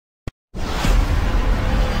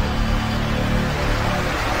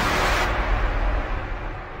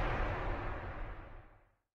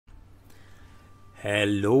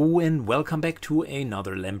Hello and welcome back to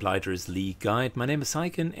another Lamplighters League guide. My name is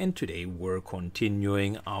Syken and today we're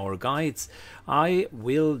continuing our guides. I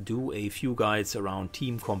will do a few guides around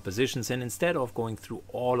team compositions, and instead of going through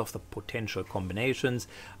all of the potential combinations,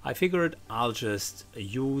 I figured I'll just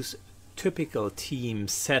use typical team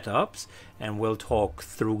setups and we'll talk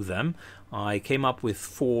through them. I came up with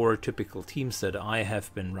 4 typical teams that I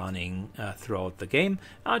have been running throughout the game.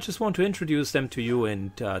 I just want to introduce them to you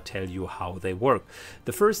and tell you how they work.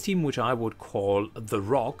 The first team, which I would call the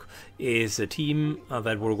Rock, is a team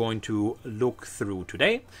that we're going to look through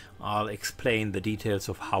today. I'll explain the details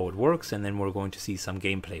of how it works and then we're going to see some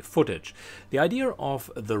gameplay footage. The idea of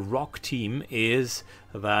the Rock team is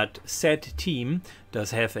that said team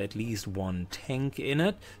does have at least one tank in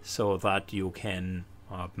it, so that you can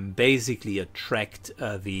basically attract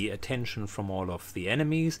the attention from all of the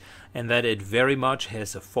enemies, and that it very much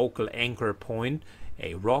has a focal anchor point,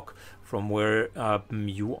 a rock, from where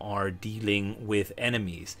you are dealing with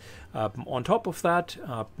enemies. On top of that,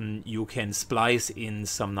 you can splice in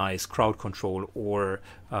some nice crowd control or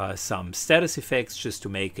some status effects just to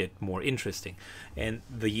make it more interesting. And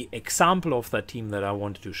the example of that team that I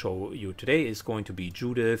wanted to show you today is going to be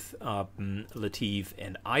Judith, Lateef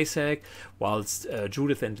and Isaac. Whilst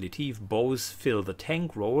Judith and Lateef both fill the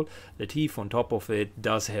tank role, Lateef on top of it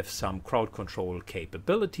does have some crowd control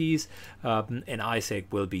capabilities, and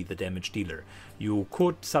Isaac will be the damage dealer. You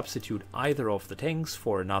could substitute either of the tanks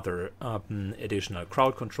for another additional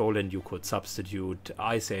crowd control, and you could substitute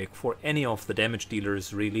Isaac for any of the damage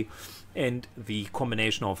dealers really, and the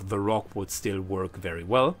combination of the Rock would still work very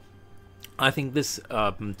well. I think this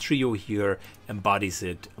trio here embodies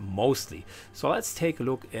it mostly. So let's take a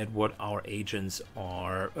look at what our agents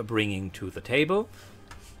are bringing to the table.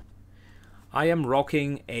 I am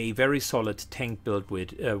rocking a very solid tank build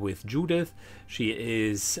with Judith. She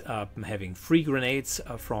is having free grenades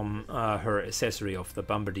from her accessory of the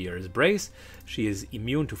Bombardier's Brace. She is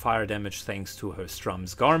immune to fire damage thanks to her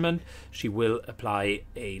Strum's garment. She will apply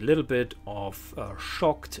a little bit of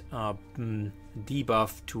shocked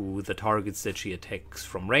debuff to the targets that she attacks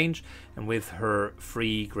from range, and with her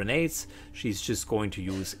free grenades she's just going to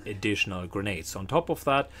use additional grenades. On top of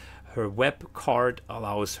that, her web card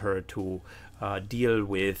allows her to deal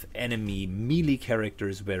with enemy melee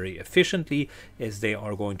characters very efficiently, as they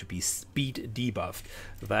are going to be speed debuffed.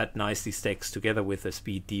 That nicely stacks together with the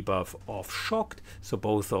speed debuff of Shocked, so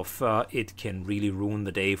both of it can really ruin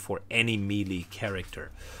the day for any melee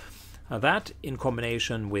character. That in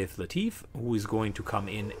combination with Lateef, who is going to come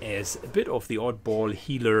in as a bit of the oddball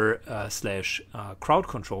healer slash crowd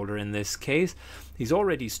controller in this case. He's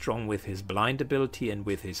already strong with his blind ability and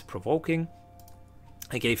with his provoking.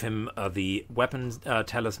 I gave him the weapon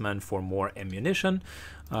talisman for more ammunition.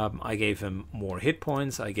 I gave him more hit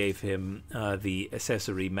points. I gave him the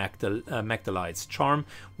accessory Magdalite's Charm,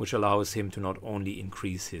 which allows him to not only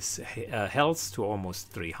increase his health to almost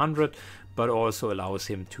 300, but also allows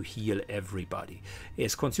him to heal everybody.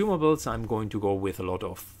 As consumables, I'm going to go with a lot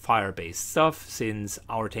of fire-based stuff, since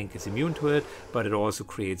our tank is immune to it, but it also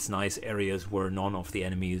creates nice areas where none of the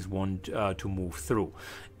enemies want to move through.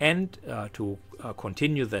 And to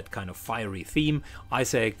continue that kind of fiery theme,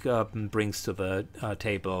 Isaac brings to the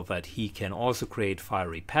table that he can also create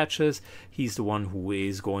fiery patches. He's the one who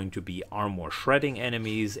is going to be armor shredding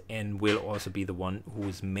enemies and will also be the one who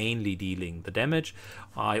is mainly dealing the damage.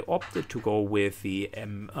 I opted to go with the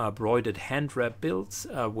embroidered hand wrap builds,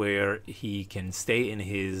 where he can stay in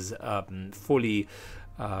his fully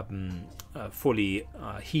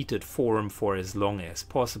heated form for as long as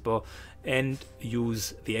possible, and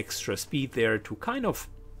use the extra speed there to kind of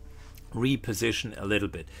reposition a little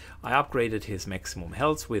bit. I upgraded his maximum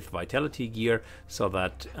health with vitality gear so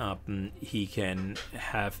that he can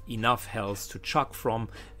have enough health to chuck from,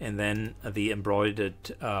 and then the embroidered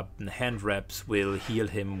hand wraps will heal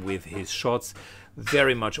him with his shots,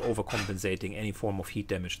 very much overcompensating any form of heat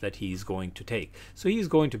damage that he's going to take. So he's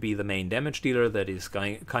going to be the main damage dealer that is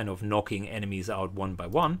kind of knocking enemies out one by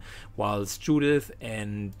one, whilst Judith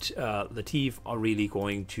and Lateef are really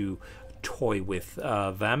going to toy with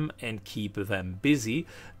them and keep them busy.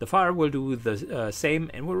 The fire will do the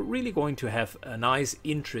same, and we're really going to have a nice,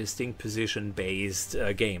 interesting position-based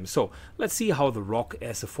game. So let's see how the Rock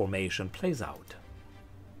as a formation plays out.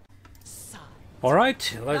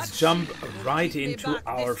 Alright, let's jump right into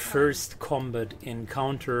our first combat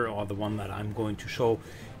encounter, or the one that I'm going to show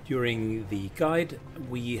during the guide.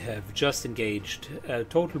 We have just engaged a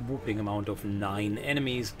total whooping amount of 9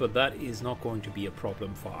 enemies, but that is not going to be a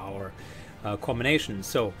problem for our combination.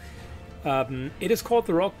 So It is called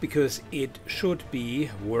the rock because it should be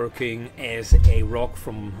working as a rock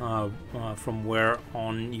from where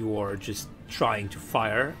on you are just trying to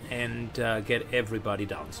fire and get everybody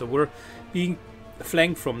down. So we're being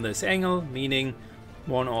flanked from this angle, meaning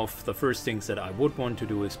one of the first things that I would want to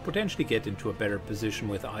do is potentially get into a better position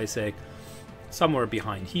with Isaac somewhere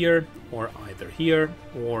behind here, or either here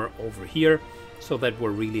or over here, so that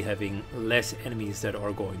we're really having less enemies that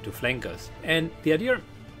are going to flank us. And the idea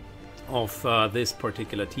of this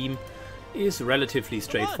particular team is relatively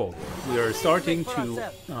straightforward. We are starting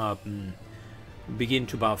to begin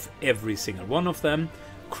to buff every single one of them,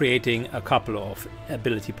 creating a couple of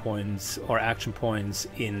ability points or action points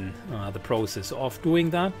in the process of doing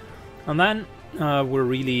that. And then we're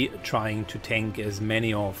really trying to tank as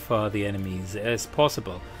many of the enemies as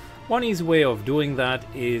possible. One easy way of doing that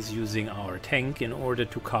is using our tank in order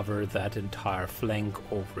to cover that entire flank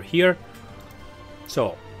over here.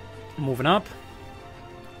 So, moving up,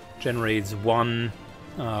 generates 1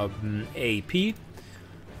 AP,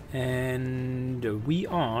 and we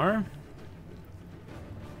are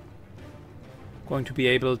going to be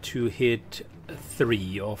able to hit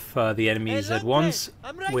 3 of the enemies at once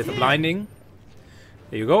with a blinding.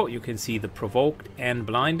 There you go, you can see the provoked and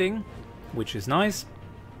blinding, which is nice.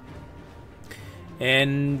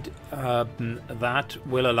 And that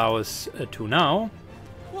will allow us to now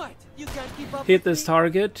hit this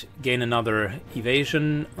target, gain another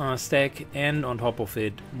evasion stack, and on top of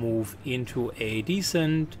it move into a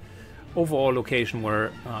decent overall location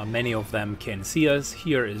where many of them can see us.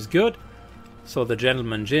 Here is good. So the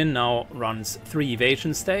Gentleman Jin now runs 3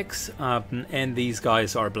 evasion stacks, and these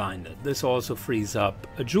guys are blinded. This also frees up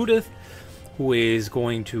Judith, who is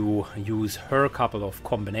going to use her couple of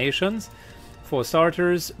combinations. For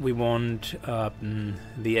starters, we want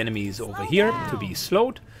the enemies over here to be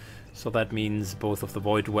slowed. So that means both of the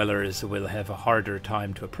Void Dwellers will have a harder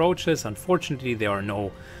time to approach us. Unfortunately, there are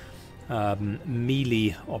no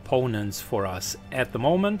melee opponents for us at the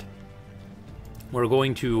moment. We're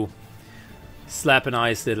going to slap a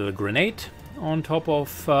nice little grenade on top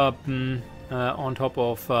of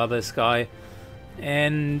this guy,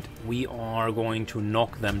 and we are going to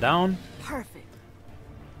knock them down. Perfect.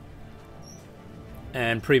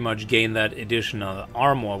 And pretty much gain that additional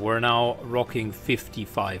armor. We're now rocking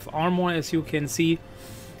 55 armor, as you can see.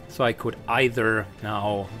 So I could either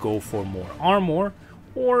now go for more armor,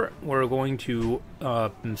 or we're going to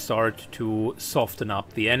start to soften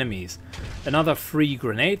up the enemies. Another free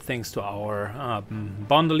grenade, thanks to our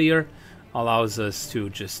bandolier, allows us to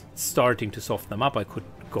just starting to soften them up. I could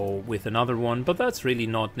go with another one, but that's really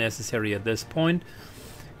not necessary at this point.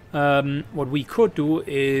 What we could do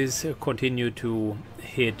is continue to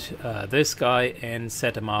hit this guy and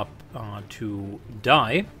set him up to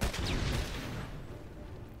die.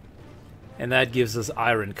 And that gives us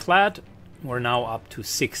ironclad. We're now up to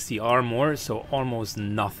 60 armor, so almost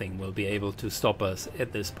nothing will be able to stop us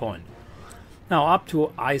at this point. Now up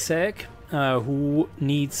to Isaac, who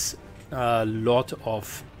needs a lot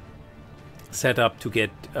of setup to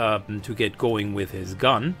get going with his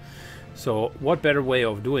gun. So what better way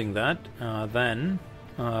of doing that than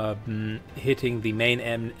hitting the main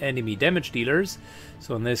enemy damage dealers?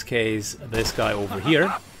 So in this case, this guy over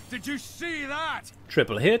here. Did you see that?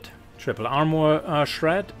 Triple hit. Triple armor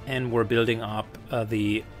shred, and we're building up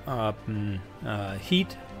the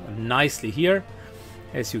heat nicely here.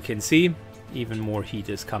 As you can see, even more heat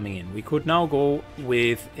is coming in. We could now go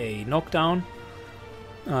with a knockdown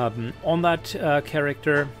on that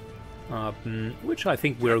character, which I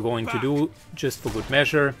think we're going to do just for good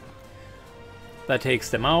measure. That takes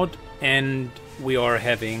them out, and we are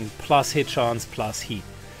having plus hit chance, plus heat.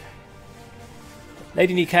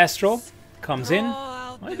 Lady Nicastro comes in.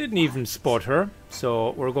 I didn't even spot her,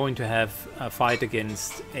 so we're going to have a fight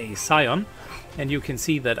against a Scion, and you can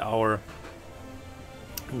see that our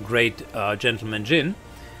great Gentleman Jin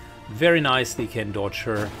very nicely can dodge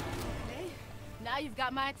her. Okay, now you've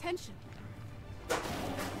got my attention.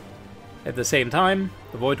 At the same time,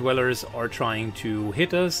 the Void Dwellers are trying to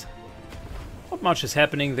hit us. Not much is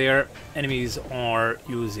happening there. Enemies are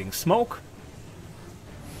using smoke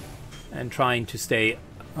and trying to stay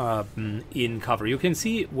in cover. You can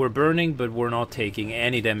see we're burning, but we're not taking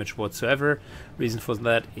any damage whatsoever. Reason for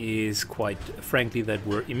that is quite frankly that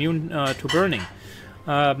we're immune to burning.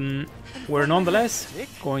 We're nonetheless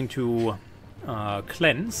going to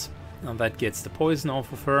cleanse, and that gets the poison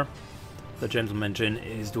off of her. The Gentleman Jin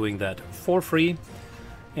is doing that for free,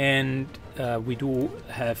 and we do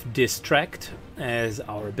have Distract as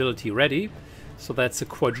our ability ready, so that's a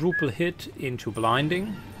quadruple hit into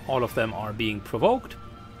blinding. All of them are being provoked.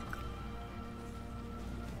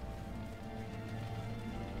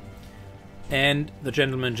 And the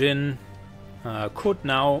Gentleman Jin could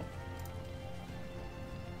now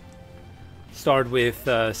start with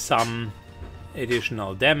some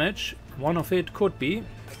additional damage. One of it could be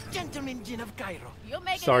Gentleman Jin of Cairo.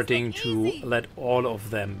 starting to let all of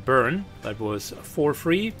them burn. That was for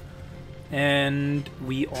free. And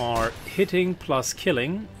we are hitting plus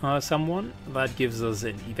killing someone. That gives us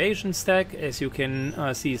an evasion stack, as you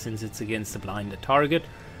can see, since it's against a blinded target.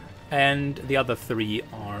 And the other 3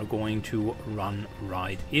 are going to run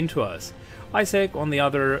right into us. Isaac, on the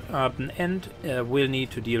other end, will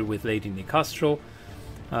need to deal with Lady Nicastro.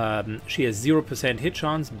 She has 0% hit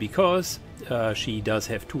chance because she does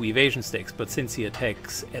have 2 evasion stacks, but since he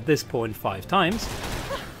attacks at this point 5 times,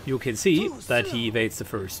 you can see that he evades the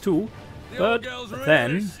first 2. But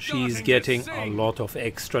then she's getting a lot of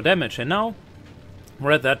extra damage, and now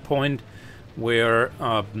we're at that point where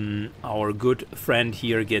our good friend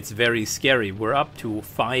here gets very scary. We're up to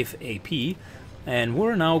 5 AP, and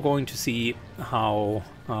we're now going to see how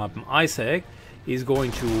Isaac is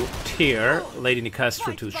going to tear Lady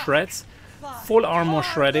Nicastro to shreds. Full armor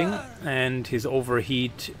shredding, and his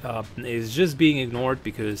overheat is just being ignored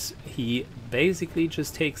because he basically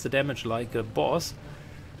just takes the damage like a boss.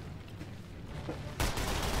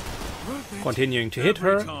 Continuing to hit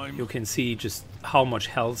her, you can see just how much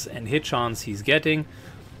health and hit chance he's getting.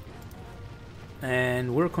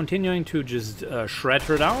 And we're continuing to just shred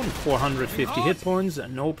her down. 450 hit points,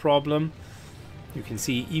 no problem. You can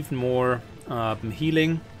see even more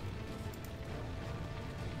healing.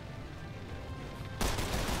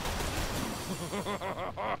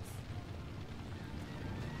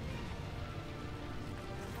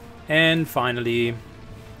 And finally,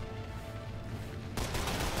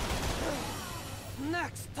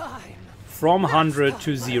 Next time. from 100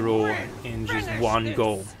 to 0 in just one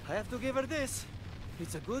go. I have to give her this.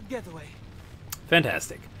 It's a good getaway.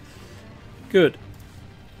 Fantastic. Good.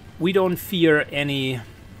 We don't fear any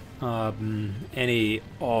of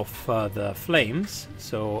the flames,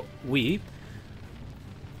 so we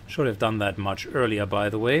should have done that much earlier, by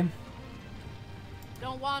the way.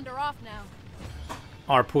 Don't wander off now.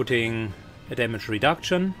 Are putting a damage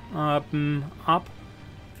reduction up,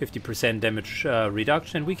 50% damage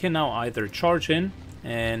reduction. We can now either charge in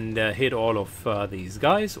and hit all of these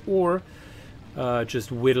guys, or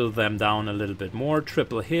just whittle them down a little bit more.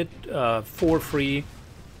 Triple hit for free.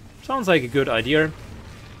 Sounds like a good idea.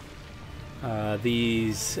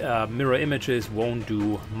 These mirror images won't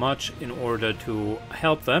do much in order to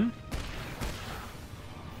help them.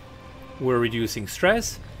 We're reducing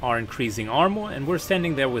stress, are increasing armor, and we're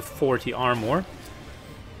standing there with 40 armor.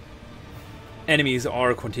 Enemies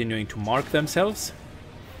are continuing to mark themselves,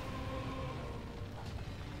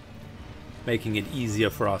 making it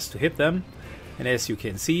easier for us to hit them. And as you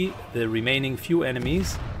can see, the remaining few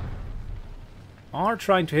enemies are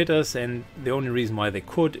trying to hit us, and the only reason why they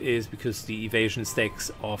could is because the evasion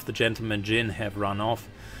stacks of the Gentleman Jin have run off.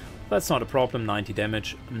 That's not a problem. 90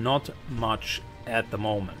 damage, not much at the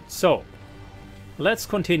moment. So let's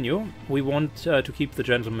continue. We want to keep the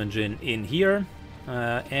Gentleman Jin in here,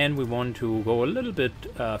 and we want to go a little bit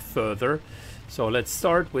further. So let's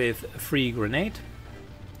start with a free grenade.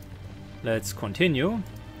 Let's continue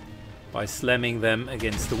by slamming them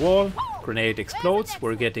against the wall. Grenade explodes,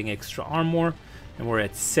 we're getting extra armor, and we're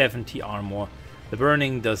at 70 armor. The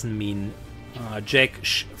burning doesn't mean jack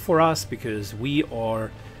for us, because we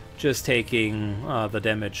are just taking the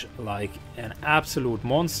damage like an absolute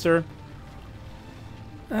monster.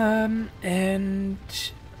 And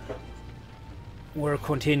we're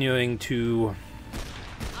continuing to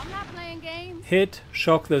I'm not playing games. hit,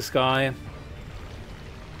 shock this guy.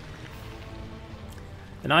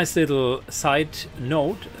 A nice little side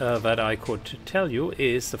note that I could tell you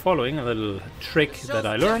is the following. A little trick that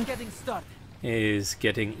I learned is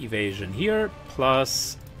getting evasion here,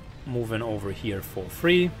 plus moving over here for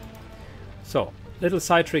free. So, little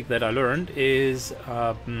side trick that I learned is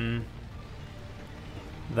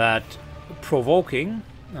that provoking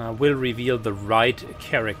will reveal the right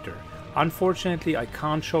character. Unfortunately, I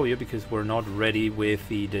can't show you because we're not ready with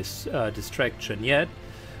the distraction yet.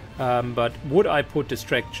 But would I put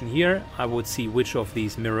distraction here, I would see which of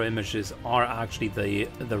these mirror images are actually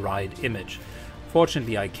the right image.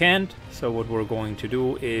 Fortunately, I can't, so what we're going to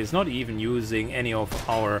do is not even using any of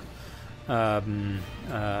our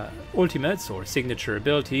ultimates or signature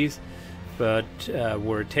abilities, but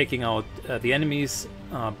we're taking out the enemies.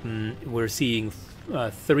 We're seeing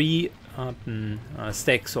 3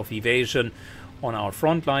 stacks of evasion on our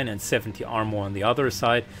front line and 70 armor on the other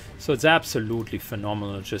side. So it's absolutely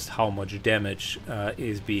phenomenal just how much damage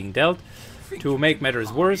is being dealt. To make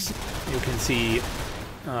matters worse, you can see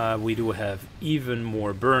we do have even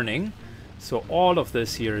more burning. So all of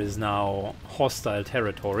this here is now hostile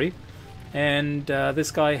territory. And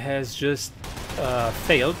this guy has just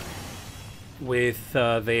failed with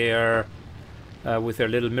their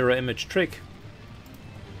little mirror image trick.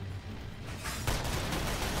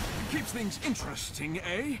 Keeps things interesting,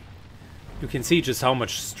 eh? You can see just how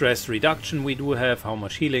much stress reduction we do have, how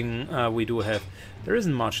much healing we do have. There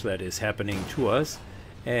isn't much that is happening to us,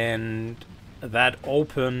 and that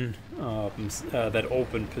open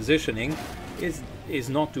positioning is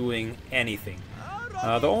not doing anything.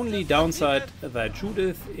 The only downside that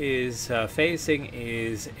Judith is facing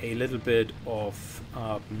is a little bit of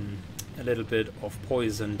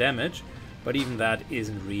poison damage, but even that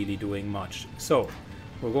isn't really doing much. So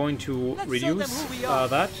we're going to reduce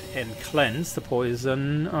that and cleanse the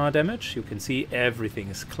poison damage. You can see everything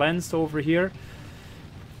is cleansed over here.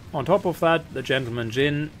 On top of that, the Gentleman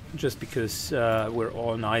Djinn, just because we're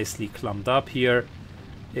all nicely clumped up here,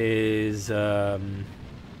 is, I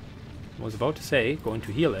was about to say, going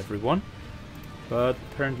to heal everyone, but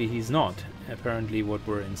apparently he's not. Apparently what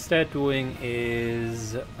we're instead doing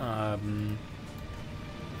is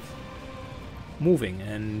moving,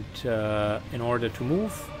 and in order to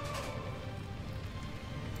move,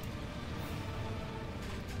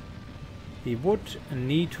 he would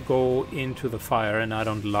need to go into the fire, and I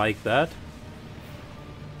don't like that.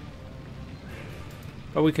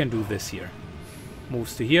 But we can do this here.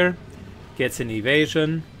 Moves to here, gets an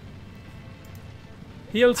evasion,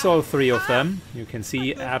 heals all three of them. You can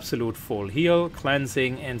see absolute full heal,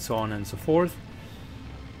 cleansing, and so on and so forth.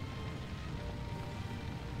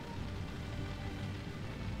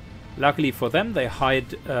 Luckily for them, they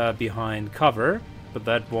hide behind cover, but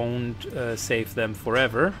that won't save them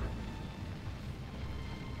forever.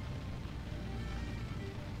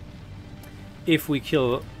 If we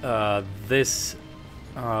kill this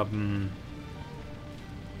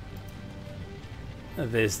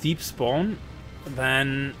deep spawn,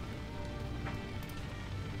 then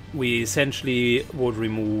we essentially would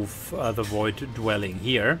remove the void dwelling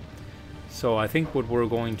here. So I think what we're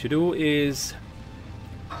going to do is,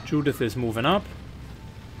 Judith is moving up,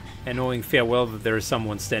 and knowing farewell that there is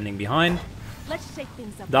someone standing behind. Let's shake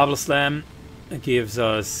things up. Double slam gives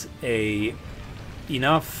us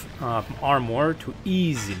enough armor to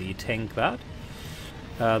easily tank that.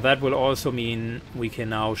 That will also mean we can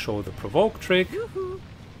now show the provoke trick.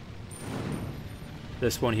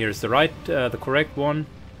 This one here is the correct one.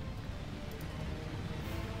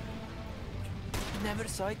 Never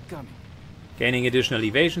saw it coming. Gaining additional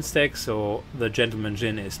evasion stacks, so the Gentleman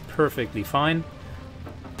Djinn is perfectly fine.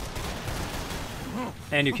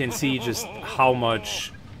 And you can see just how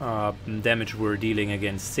much damage we're dealing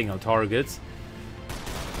against single targets.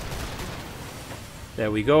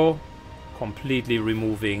 There we go. Completely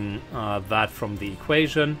removing that from the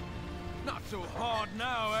equation. Not so hard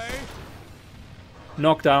now, eh?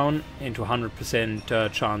 Knockdown into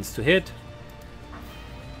 100% chance to hit.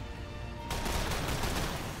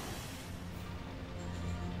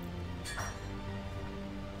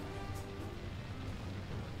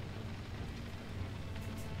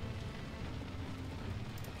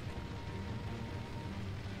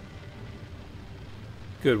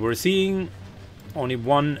 Good, we're seeing only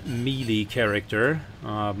one melee character,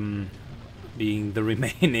 being the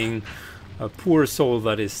remaining poor soul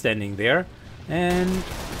that is standing there, and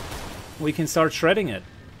we can start shredding it.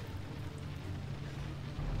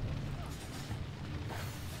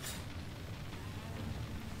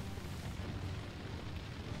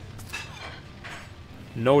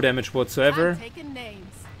 No damage whatsoever. I'm taking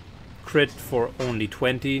names. Crit for only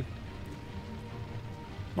 20.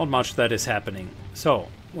 Not much that is happening. So,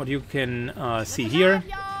 what you can see here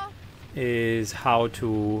is how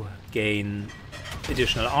to gain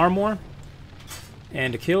additional armor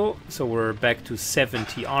and a kill. So we're back to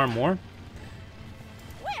 70 armor.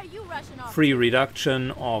 Where are you rushing off? Free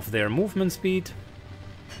reduction of their movement speed.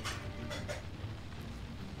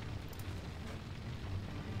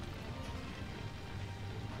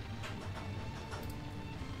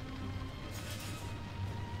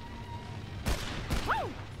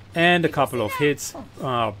 And a couple of hits,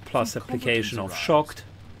 plus application of shocked.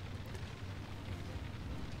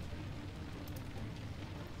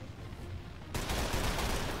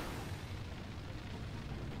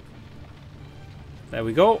 There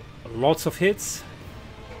we go, lots of hits.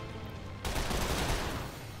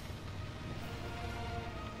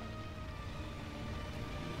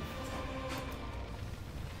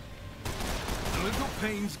 A little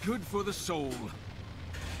pain's good for the soul.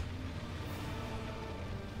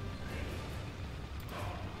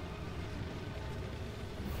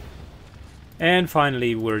 And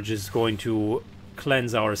finally, we're just going to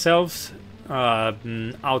cleanse ourselves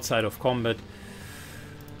outside of combat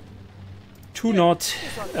to not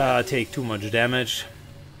take too much damage.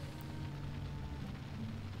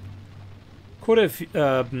 Could have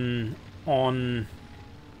on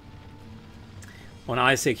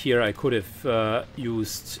Isaac here, I could have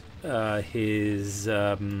used his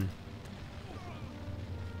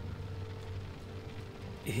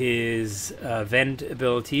vent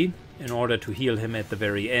ability in order to heal him at the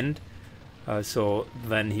very end. So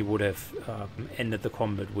then he would have ended the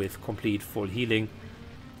combat with complete full healing.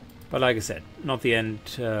 But like I said, not the end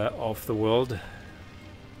of the world.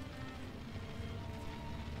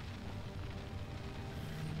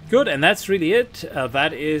 Good, and that's really it.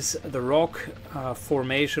 That is the Rock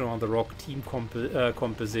formation, or the Rock team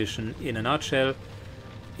composition in a nutshell.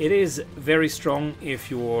 It is very strong if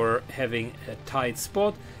you're having a tight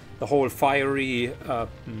spot. The whole fiery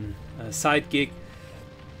side gig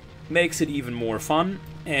makes it even more fun.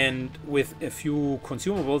 And with a few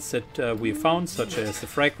consumables that we found, such as the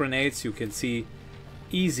frag grenades, you can see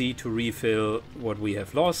easy to refill what we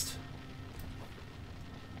have lost.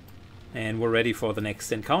 And we're ready for the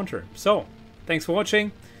next encounter. So, thanks for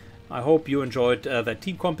watching. I hope you enjoyed that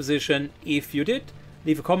team composition. If you did,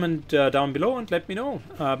 leave a comment down below and let me know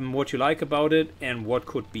what you like about it and what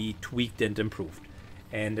could be tweaked and improved.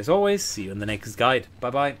 And as always, see you in the next guide. Bye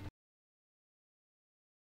bye.